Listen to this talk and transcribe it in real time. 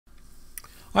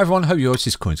Hi everyone, hope you're well. This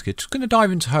is CoinsKid. Just going to dive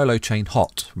into Holochain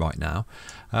hot right now.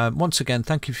 Once again,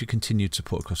 thank you for your continued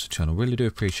support across the channel. Really do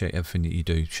appreciate everything that you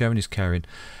do. Sharing is caring,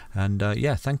 and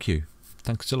yeah, thank you.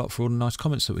 Thanks a lot for all the nice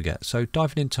comments that we get. So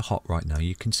diving into hot right now,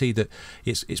 you can see that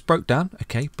it's broke down,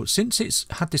 okay, but since it's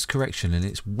had this correction and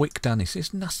it's wick down,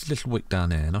 it's nasty little wick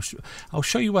down there, and I'll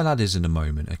show you where that is in a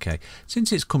moment, okay.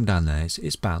 Since it's come down there,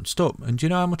 it's bounced up, and do you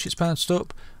know how much it's bounced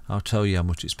up? I'll tell you how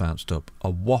much it's bounced up. A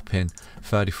whopping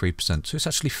 33%. So it's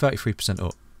actually 33%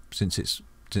 up since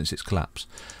it's collapsed.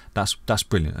 That's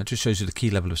brilliant. That just shows you the key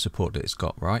level of support that it's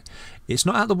got, right? It's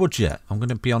not out the woods yet. I'm going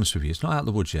to be honest with you. It's not out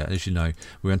the woods yet. As you know,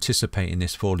 we're anticipating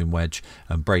this falling wedge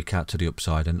and breakout to the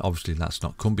upside, and obviously that's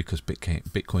not come because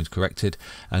Bitcoin's corrected,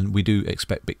 and we do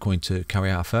expect Bitcoin to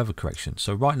carry out a further correction.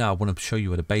 So right now I want to show you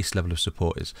where the base level of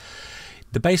support is.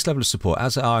 The base level of support,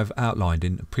 as I've outlined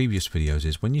in previous videos,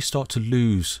 is when you start to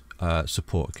lose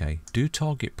support, okay, do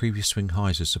target previous swing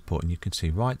highs as support, and you can see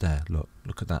right there,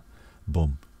 look at that,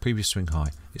 boom, previous swing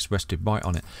high, it's rested right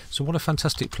on it. So what a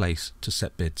fantastic place to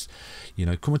set bids. You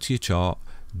know, come onto your chart,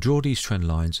 draw these trend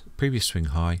lines, previous swing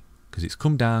high, because it's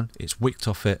come down, it's wicked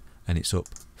off it, and it's up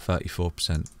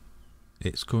 34%.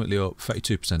 It's currently up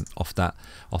 32% off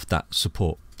that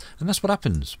support. And that's what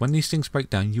happens when these things break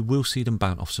down. You will see them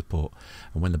bounce off support,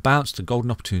 and when they bounce, the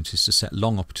golden opportunities to set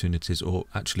long opportunities or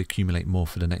actually accumulate more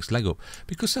for the next leg up,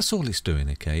 because that's all it's doing.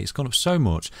 Okay, it's gone up so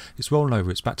much, it's rolling over,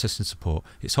 it's back testing support,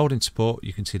 it's holding support,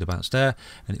 you can see the bounce there,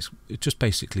 and it's just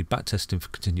basically back testing for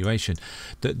continuation.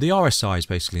 The RSI is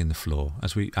basically in the floor,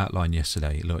 as we outlined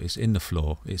yesterday. Look, it's in the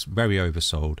floor, it's very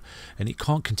oversold, and it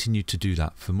can't continue to do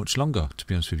that for much longer, to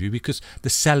be honest with you, because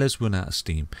the sellers run out of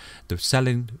steam, the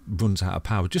selling runs out of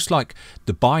power, just like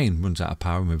the buying runs out of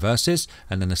power and reverses,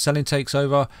 and then the selling takes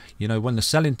over. You know, when the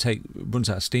selling runs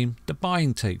out of steam, the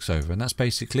buying takes over, and that's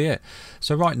basically it.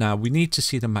 So right now we need to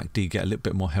see the MACD get a little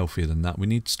bit more healthier than that. We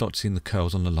need to start seeing the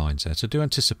curls on the lines there, so do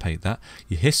anticipate that.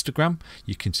 Your histogram,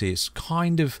 you can see it's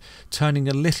kind of turning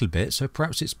a little bit, so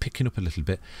perhaps it's picking up a little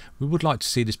bit. We would like to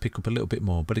see this pick up a little bit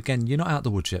more, but again, you're not out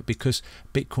the woods yet, because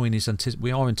Bitcoin is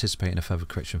we are anticipating a further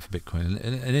correction for Bitcoin,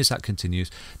 and as that continues,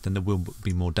 then there will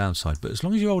be more downside. But as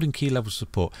long as you're holding key levels of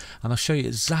support, and I'll show you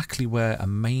exactly where a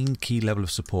main key level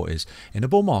of support is in a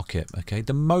bull market, okay,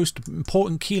 the most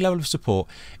important key level of support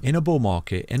in a bull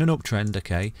market, in an uptrend,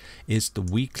 okay, is the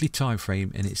weekly time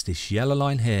frame, and it's this yellow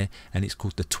line here, and it's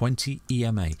called the 20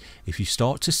 EMA. If you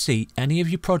start to see any of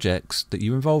your projects that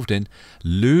you're involved in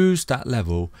lose that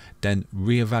level, then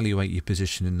reevaluate your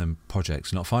position in them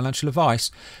projects. Not financial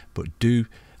advice, but do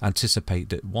anticipate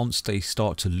that once they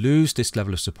start to lose this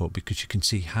level of support, because you can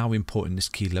see how important this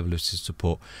key level of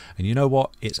support, and you know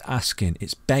what, it's asking,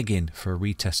 it's begging for a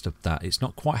retest of that. It's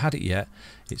not quite had it yet,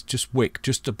 it's just wick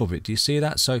just above it. Do you see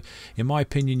that? So in my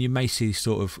opinion, you may see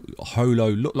sort of Holo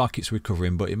look like it's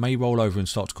recovering, but it may roll over and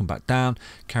start to come back down,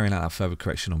 carrying out a further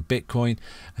correction on Bitcoin,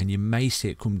 and you may see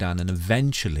it come down, and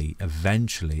eventually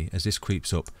as this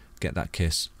creeps up, get that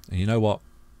kiss. And you know what,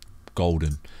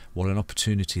 golden. What an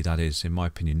opportunity that is, in my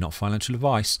opinion. Not financial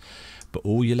advice, but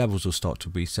all your levels will start to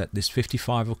reset. This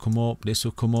 55 will come up, this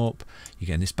will come up. You're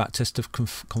getting this back test of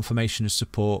confirmation of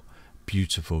support.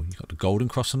 Beautiful. You've got the golden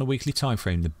cross on the weekly time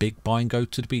frame, the big buy and go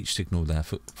to the beach signal there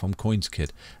from CoinsKid.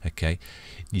 Okay,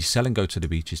 you sell and go to the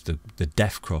beach is the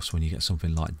death cross when you get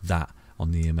something like that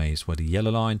on the EMAs, where the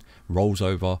yellow line rolls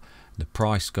over, the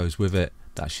price goes with it.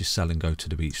 That's your sell and go to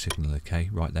the beach signal, okay,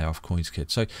 right there off CoinsKid.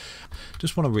 So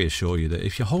just want to reassure you that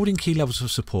if you're holding key levels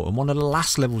of support, and one of the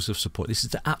last levels of support, this is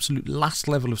the absolute last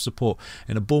level of support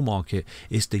in a bull market,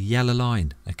 is the yellow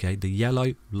line, okay, the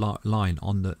yellow line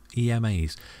on the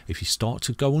EMAs. If you start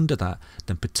to go under that,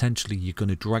 then potentially you're going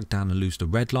to drag down and lose the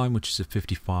red line, which is a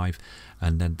 55,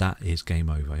 and then that is game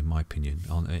over, in my opinion,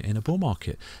 in a bull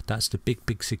market. That's the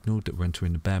big signal that we're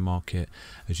entering the bear market.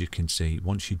 As you can see,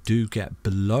 once you do get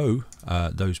below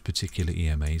those particular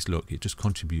EMAs, look, it just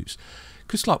contributes,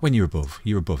 because like when you're above,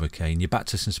 okay, and you're back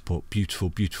testing support, beautiful,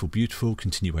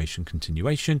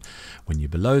 continuation. When you're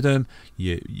below them,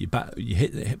 you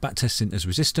hit back testing as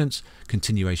resistance,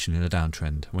 continuation in a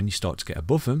downtrend. When you start to get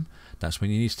above them, that's when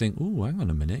you need to think, oh, hang on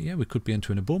a minute, yeah, we could be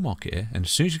entering a bull market here. And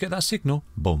as soon as you get that signal,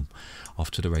 boom,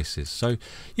 off to the races. So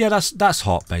yeah, that's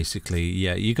hot basically.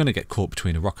 Yeah, you're going to get caught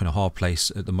between a rock and a hard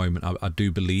place at the moment. I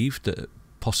do believe that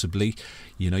possibly,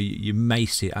 you know, you may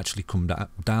see it actually come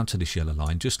down to this yellow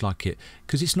line, just like it,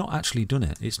 because it's not actually done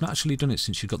it. It's not actually done it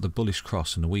since you've got the bullish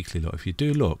cross and the weekly look. If you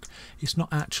do look, it's not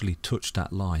actually touched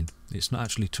that line. It's not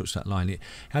actually touched that line. It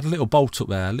had a little bolt up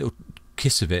there, a little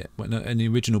kiss of it in the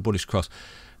original bullish cross.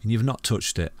 and you've not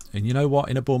touched it. And you know what,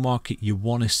 in a bull market you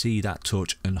want to see that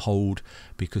touch and hold,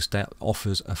 because that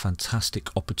offers a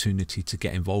fantastic opportunity to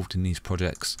get involved in these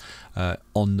projects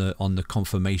on the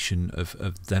confirmation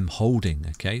of them holding.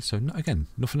 Okay, so again,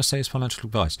 nothing to say is financial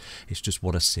advice, it's just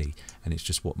what I see, and it's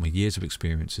just what my years of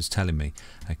experience is telling me.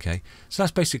 Okay, so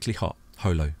that's basically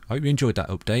Holo. I hope you enjoyed that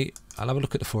update. I'll have a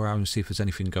look at the 4 hour and see if there's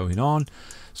anything going on.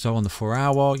 So on the 4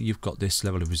 hour, you've got this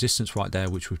level of resistance right there,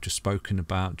 which we've just spoken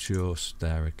about just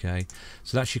there. Okay,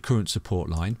 so that's your current support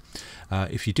line.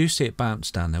 If you do see it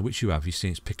bounce down there, which you have, you see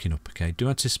it's picking up. Okay, do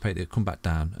anticipate that it'll come back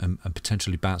down and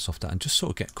potentially bounce off that and just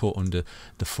sort of get caught under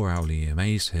the 4 hourly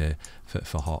EMAs here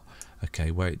for hot. Okay,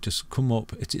 where it just come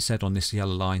up, as it said on this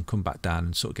yellow line, come back down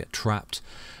and sort of get trapped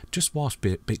just whilst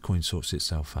Bitcoin sorts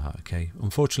itself out. Okay,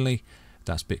 unfortunately,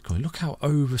 that's Bitcoin. Look how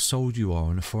oversold you are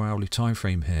on a 4 hourly time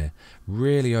frame here,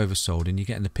 really oversold, and you're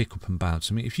getting the pick up and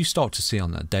bounce. I mean, if you start to see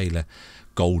on that daily,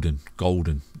 golden.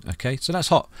 Okay, so that's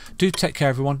hot. Do take care,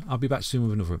 everyone. I'll be back soon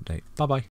with another update. Bye bye.